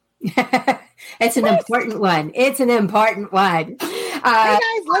first. It's an important one. It's an important one. Hey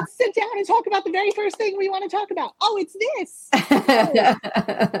guys, let's sit down and talk about the very first thing we want to talk about. Oh, it's this.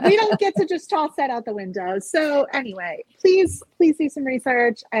 We don't get to just toss that out the window. So anyway, please do some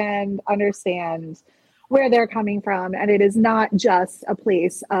research and understand where they're coming from. And it is not just a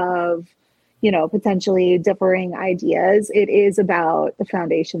place of, potentially differing ideas. It is about the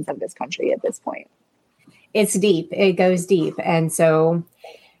foundations of this country at this point. It's deep. It goes deep. And so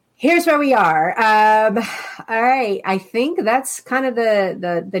here's where we are. All right. I think that's kind of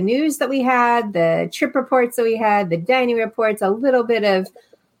the news that we had, the trip reports that we had, the dining reports, a little bit of,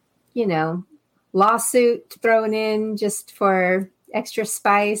 lawsuit thrown in just for extra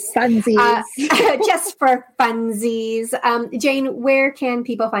spice. Funsies. Just for funsies. Jane, where can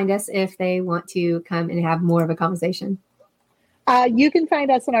people find us if they want to come and have more of a conversation? You can find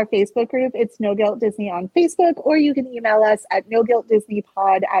us in our Facebook group. It's No Guilt Disney on Facebook, or you can email us at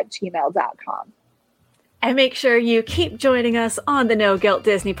noguiltdisneypod@gmail.com. And make sure you keep joining us on the No Guilt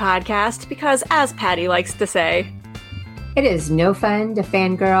Disney podcast because, as Patty likes to say, it is no fun to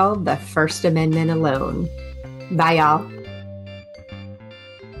fangirl the First Amendment alone. Bye, y'all.